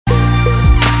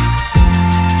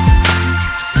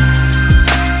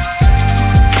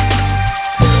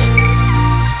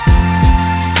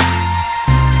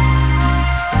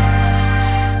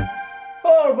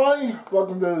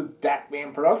Welcome to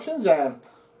Dakman Productions and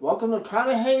welcome to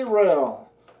Kinda Hay Rail.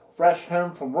 Fresh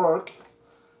home from work.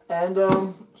 And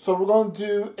so we're going to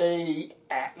do a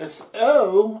Atlas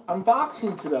O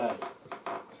unboxing today.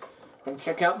 And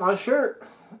check out my shirt,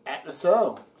 Atlas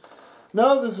O.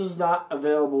 No, this is not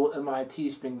available in my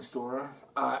Teespring store.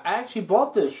 I actually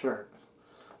bought this shirt.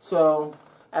 So,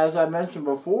 as I mentioned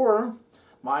before,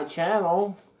 my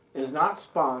channel is not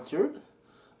sponsored.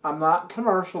 I'm not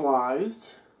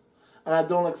commercialized. And I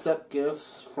don't accept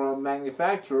gifts from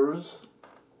manufacturers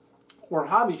or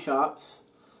hobby shops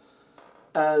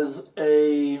as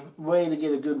a way to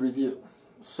get a good review.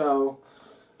 So,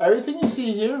 everything you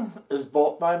see here is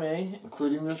bought by me,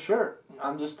 including this shirt.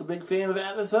 I'm just a big fan of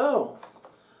Atlas O.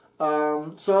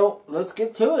 So, let's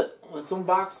get to it. Let's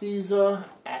unbox these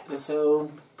Atlas O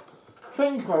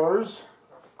train cars.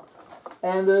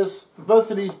 And both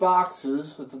of these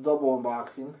boxes, it's a double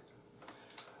unboxing,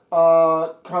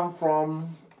 come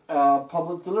from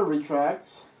public delivery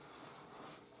tracks.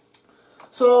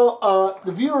 So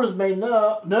the viewers may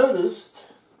noticed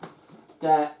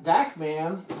that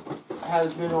Dakman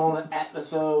has been on an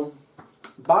Atlas O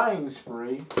buying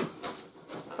spree.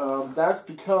 That's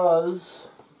because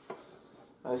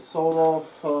I sold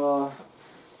off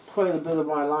quite a bit of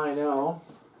my Lionel,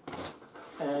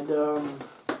 and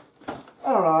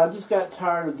I don't know, I just got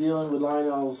tired of dealing with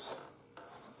Lionel's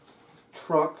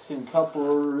trucks and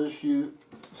coupler issue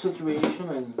situation,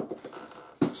 and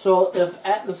so if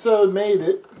Atlas O made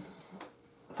it,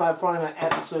 if I find that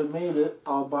Atlas O made it,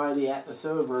 I'll buy the Atlas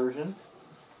O version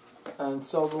and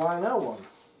sell the Lionel one.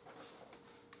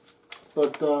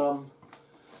 But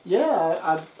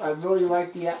yeah, I really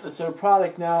like the Atlas O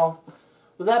product. Now,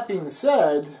 with that being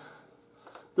said,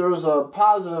 there's a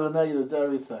positive and negative to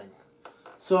everything.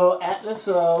 So Atlas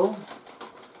O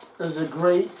is a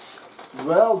great,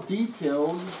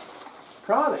 well-detailed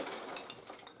product.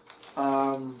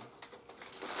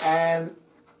 And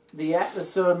the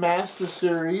Atlas O Master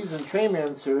Series and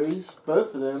Trainman Series,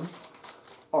 both of them,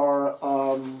 are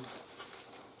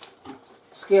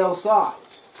scale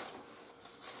size.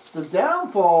 The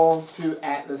downfall to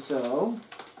Atlas O,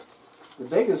 the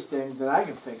biggest thing that I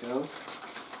can think of,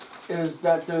 is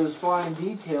that those fine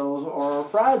details are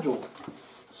fragile.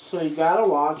 So you gotta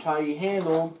watch how you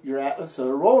handle your Atlas O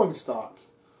rolling stock.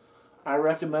 I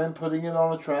recommend putting it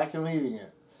on a track and leaving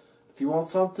it. If you want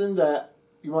something that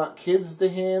you want kids to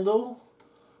handle,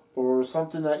 or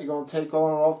something that you're going to take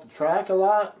on and off the track a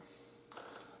lot,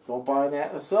 don't buy an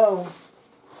Atlas O.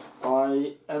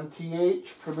 Buy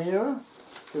MTH Premier,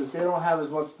 because they don't have as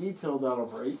much detail that'll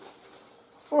break.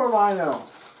 Or Lionel.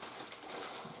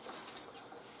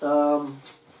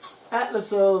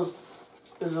 Atlas O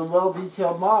is a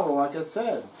well-detailed model, like I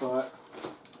said, but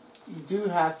you do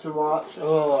have to watch.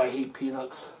 Oh, I hate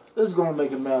peanuts. This is going to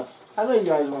make a mess. I know you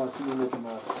guys want to see me make a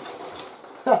mess.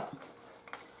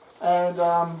 And,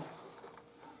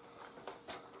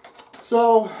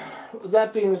 so, with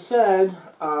that being said,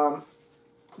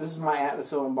 this is my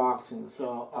Atlas O unboxing,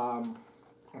 so,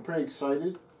 I'm pretty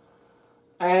excited.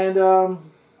 And,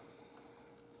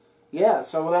 yeah,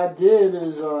 so what I did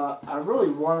is, I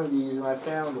really wanted these and I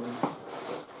found them.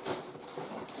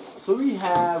 So we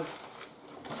have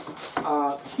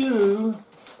two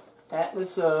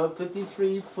Atlas O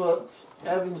 53-foot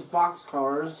Evans box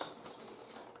cars,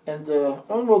 and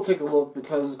we'll take a look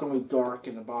because it's going to be dark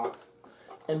in the box,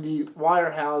 and the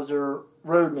Weyerhaeuser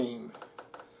road name.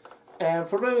 And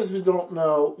for those who don't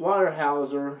know,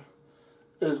 Weyerhaeuser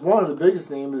is one of the biggest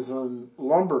names in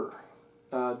lumber.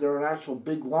 They're an actual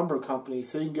big lumber company,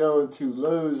 so you can go into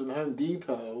Lowe's and Home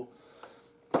Depot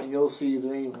and you'll see the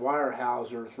name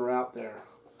Weyerhaeuser throughout there.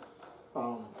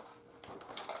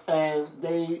 And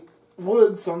they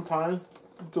would sometimes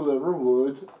deliver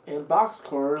wood in box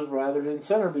cars rather than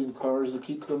center beam cars to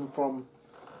keep them from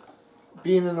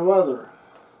being in the weather.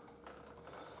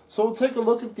 So we'll take a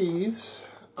look at these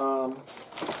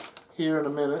here in a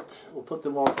minute. We'll put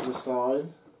them off to the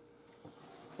side.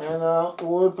 And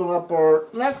we'll open up our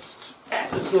next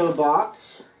Atlas O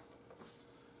box.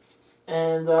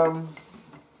 And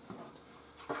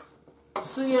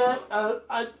so yeah,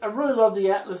 I really love the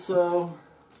Atlas O,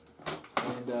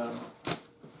 and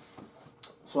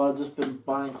so I've just been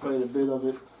buying quite a bit of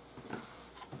it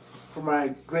for my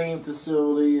grain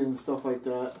facility and stuff like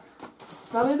that.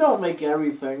 Now they don't make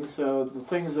everything, so the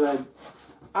things that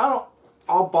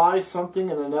I'll buy something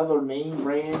in another name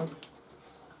brand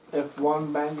if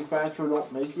one manufacturer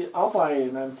don't make it. I'll buy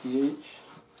an MTH.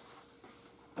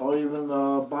 I'll even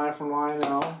buy from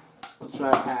Lionel, which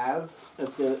I have,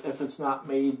 if it's not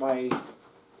made by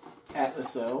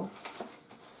Atlas O.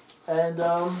 And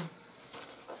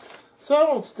So I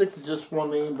don't stick to just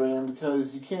one name brand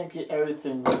because you can't get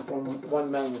everything from one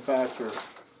manufacturer.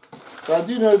 But I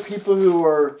do know people who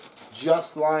are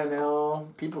just Lionel,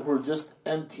 people who are just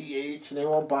MTH, and they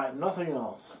won't buy nothing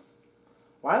else.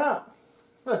 Why not?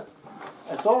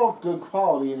 It's all good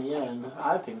quality in the end.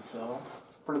 I think so,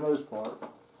 for the most part.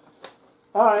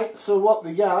 Alright, so what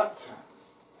we got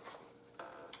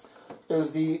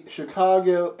is the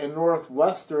Chicago and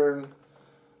Northwestern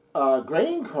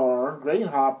grain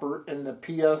hopper in the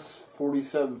PS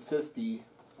 4750.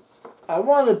 I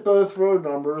wanted both road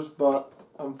numbers, but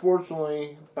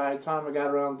unfortunately, by the time I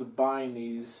got around to buying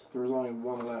these, there was only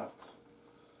one left.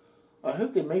 I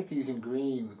hope they make these in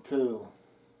green, too.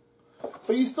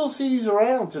 But you still see these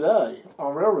around today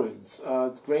on railroads.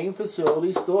 Grain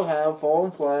facilities still have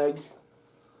fallen flag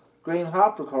grain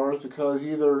hopper cars because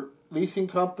either leasing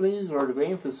companies or the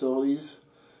grain facilities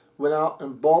went out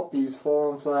and bought these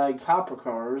fallen flag hopper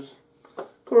cars.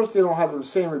 Of course, they don't have the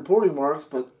same reporting marks,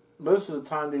 but most of the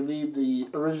time they leave the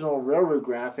original railroad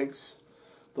graphics.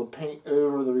 They'll paint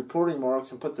over the reporting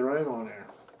marks and put their own on there.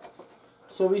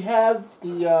 So we have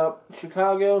the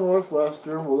Chicago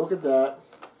Northwestern. We'll look at that.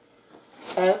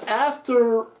 And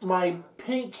after my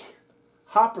pink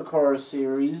hopper car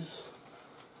series,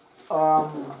 there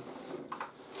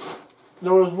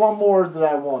was one more that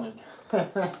I wanted.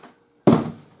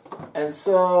 And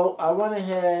so I went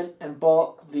ahead and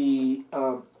bought the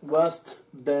West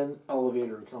Bend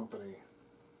Elevator Company.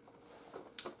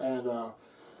 And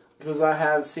because I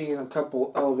have seen a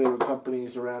couple elevator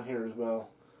companies around here as well.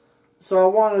 So I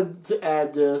wanted to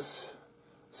add this.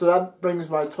 So that brings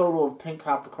my total of pink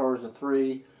hopper cars to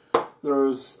 3.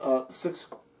 There's 6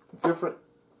 different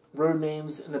road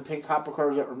names in the pink hopper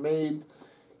cars that were made.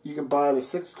 You can buy the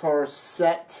 6-car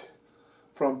set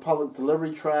from Public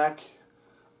Delivery Track.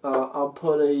 I'll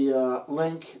put a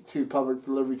link to Public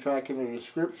Delivery Track in the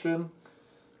description.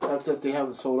 That's if they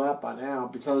haven't sold out by now,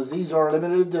 because these are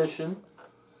limited edition,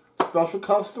 special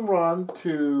custom run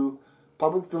to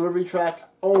Public Delivery Track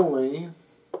only.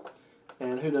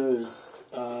 And who knows,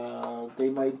 they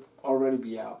might already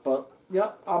be out. But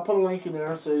yeah, I'll put a link in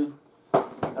there so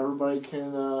everybody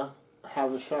can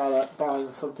have a shot at buying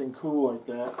something cool like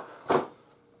that.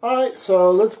 Alright,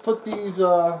 so let's put these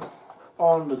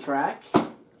on the track.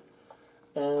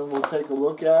 And we'll take a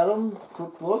look at them,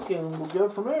 quick look, and we'll go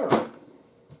from there.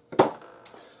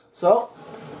 So,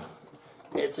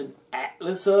 it's an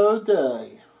Atlas O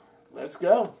day. Let's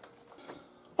go.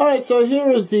 Alright, so here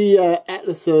is the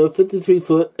Atlas O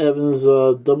 53-foot Evans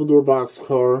double-door box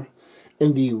car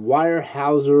in the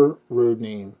Weyerhaeuser road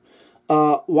name.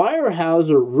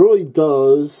 Weyerhaeuser really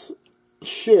does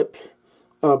ship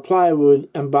plywood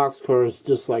and box cars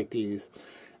just like these.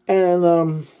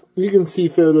 And you can see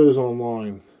photos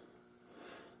online.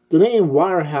 The name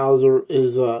Weyerhaeuser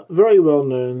is very well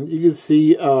known. You can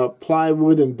see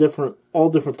plywood and all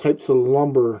different types of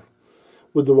lumber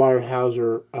with the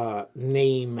Weyerhaeuser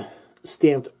name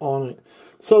stamped on it.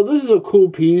 So this is a cool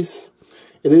piece.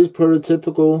 It is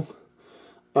prototypical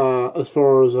as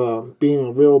far as being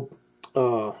a real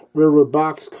railroad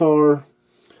box car.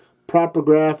 Proper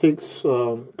graphics,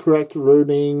 correct road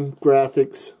name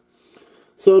graphics.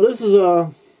 So this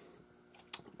is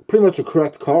pretty much a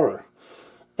correct car.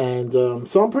 And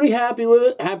so I'm pretty happy with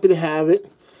it. Happy to have it.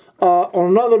 On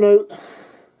another note,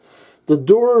 the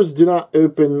doors do not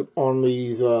open on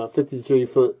these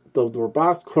 53-foot double-door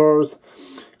box cars.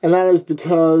 And that is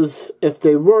because if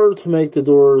they were to make the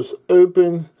doors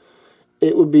open,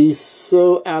 it would be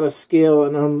so out of scale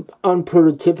and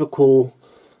unprototypical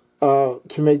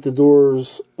to make the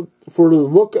doors, for the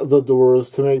look of the doors,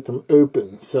 to make them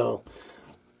open. So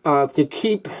to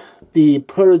keep the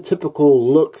prototypical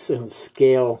looks and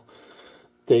scale,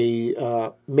 they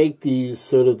make these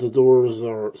so that the doors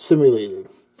are simulated.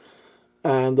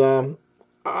 And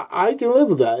I can live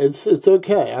with that. It's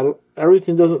okay.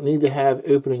 Everything doesn't need to have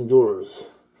opening doors.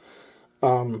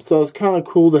 So it's kind of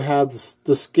cool to have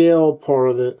the scale part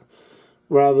of it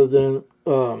rather than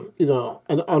you know,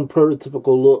 an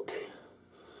unprototypical look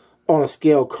on a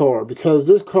scale car, because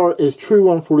this car is true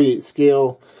 1/48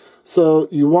 scale. So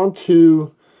you want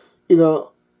to, you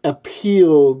know,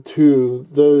 appeal to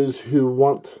those who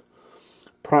want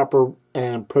proper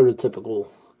and prototypical,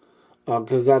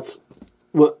 because that's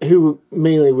who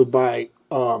mainly would buy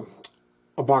a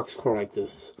box car like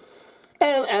this.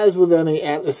 And as with any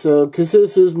Atlas, because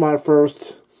this is my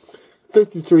first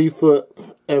 53-foot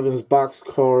Evans box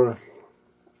car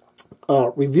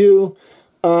review,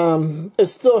 it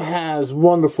still has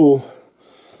wonderful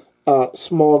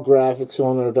small graphics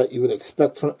on there that you would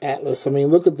expect from Atlas. I mean,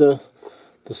 look at the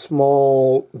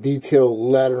small detailed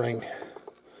lettering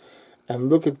And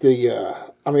look at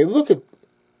the, I mean,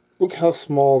 look how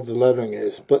small the lettering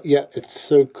is, but yet it's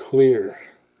so clear.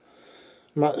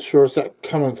 I'm not sure it's that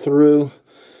coming through,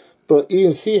 but you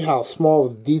can see how small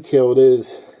the detail it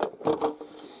is,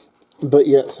 but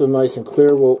yet so nice and clear.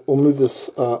 We'll move this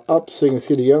up so you can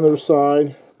see the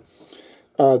underside.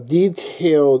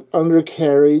 Detailed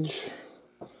undercarriage,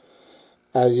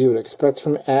 as you would expect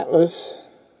from Atlas.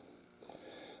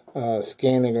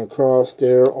 Scanning across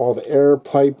there, all the air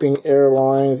piping, air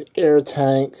lines, air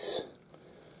tanks,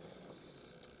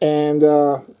 and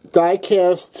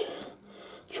die-cast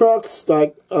trucks,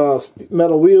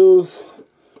 metal wheels,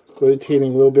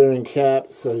 rotating wheel bearing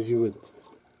caps, as you would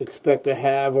expect to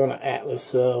have on an Atlas.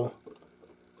 So,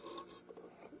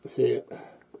 see it,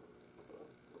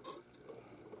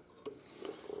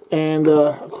 and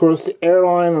of course the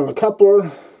airline on the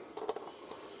coupler.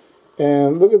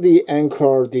 And look at the end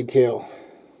car detail.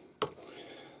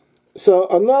 So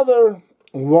another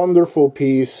wonderful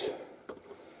piece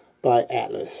by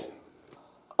Atlas.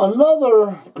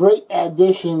 Another great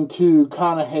addition to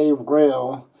Kanehei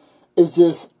Rail is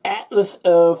this Atlas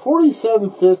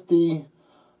 4750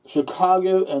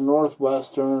 Chicago and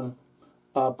Northwestern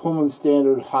Pullman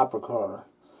Standard hopper car.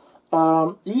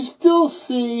 You still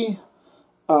see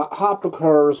hopper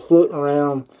cars floating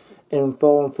around in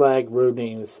fallen flag road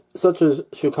names, such as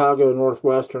Chicago and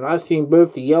Northwestern. I've seen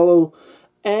both the yellow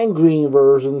and green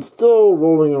versions still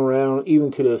rolling around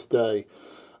even to this day.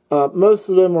 Most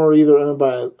of them are either owned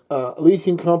by a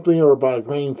leasing company or by a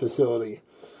grain facility.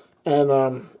 And,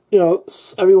 you know,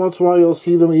 every once in a while you'll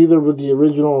see them either with the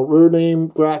original road name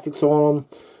graphics on them,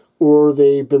 or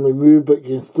they've been removed, but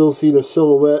you can still see the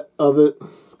silhouette of it.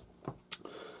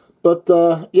 But,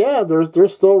 yeah, they're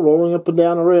still rolling up and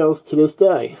down the rails to this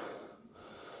day.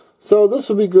 So this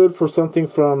will be good for something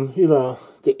from, you know,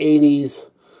 the 80s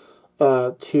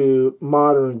to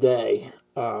modern day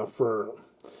for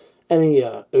any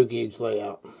O-gauge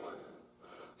layout.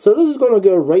 So this is going to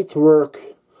go right to work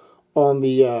on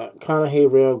the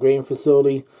Kanehei Rail grain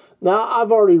facility. Now,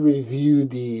 I've already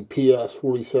reviewed the PS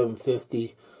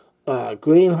 4750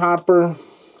 grain hopper,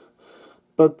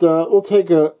 but we'll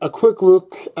take a quick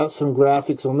look at some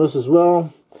graphics on this as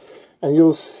well. And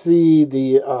you'll see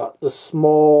the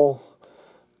small,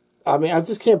 I mean, I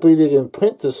just can't believe they can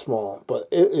print this small, but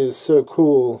it is so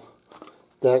cool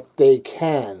that they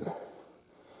can.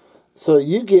 So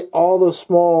you get all the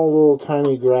small little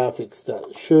tiny graphics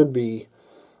that should be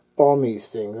on these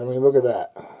things. I mean, look at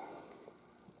that.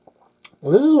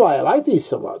 And this is why I like these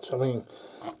so much. I mean,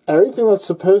 everything that's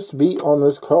supposed to be on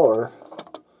this car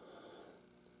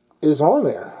is on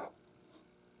there.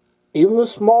 Even the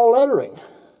small lettering.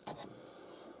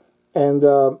 And,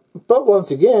 but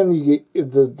once again, you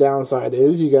get, the downside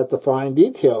is you got the fine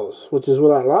details, which is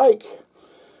what I like,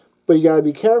 but you got to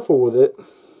be careful with it.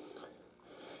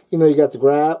 You know, you got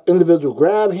the individual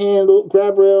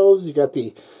grab rails, you got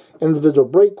the individual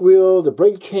brake wheel, the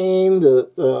brake chain,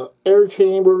 the air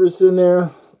chambers in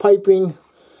there, piping.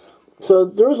 So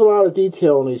there's a lot of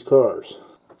detail in these cars.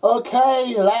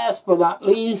 Okay, last but not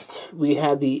least, we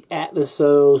had the Atlas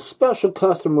O Special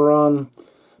Custom Run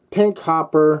Pink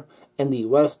Hopper and the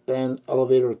West Bend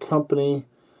Elevator Company,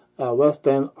 West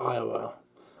Bend, Iowa.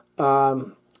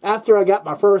 After I got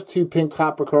my first two pink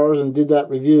hopper cars and did that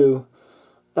review,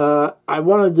 I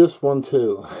wanted this one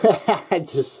too.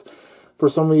 For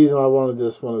some reason, I wanted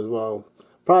this one as well.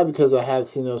 Probably because I have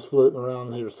seen those floating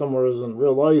around here somewhere in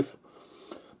real life.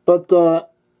 But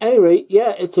at any rate,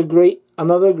 yeah, it's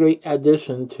another great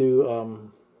addition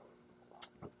to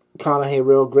Kanehei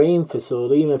Rail grain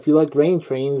facility. And if you like grain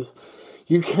trains,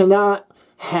 you cannot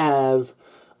have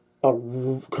a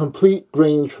complete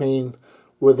grain train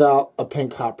without a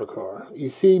pink hopper car. You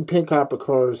see pink hopper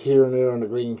cars here and there on the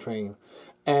grain train,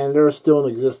 and they're still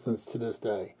in existence to this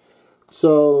day.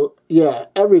 So, yeah,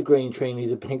 every grain train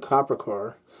needs a pink hopper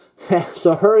car.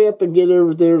 So hurry up and get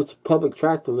over there to public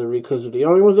track delivery, because they're the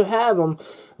only ones that have them.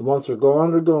 And once they're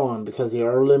gone, because they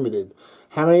are limited.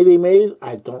 How many they made,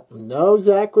 I don't know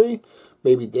exactly.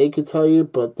 Maybe they could tell you,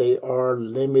 but they are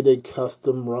limited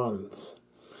custom runs.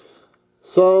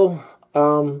 So,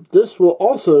 this will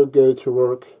also go to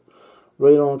work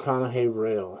right on Kanehei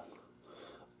Rail.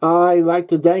 I'd like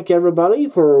to thank everybody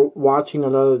for watching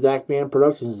another Dakman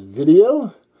Productions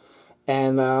video.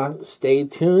 And stay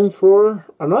tuned for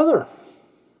another.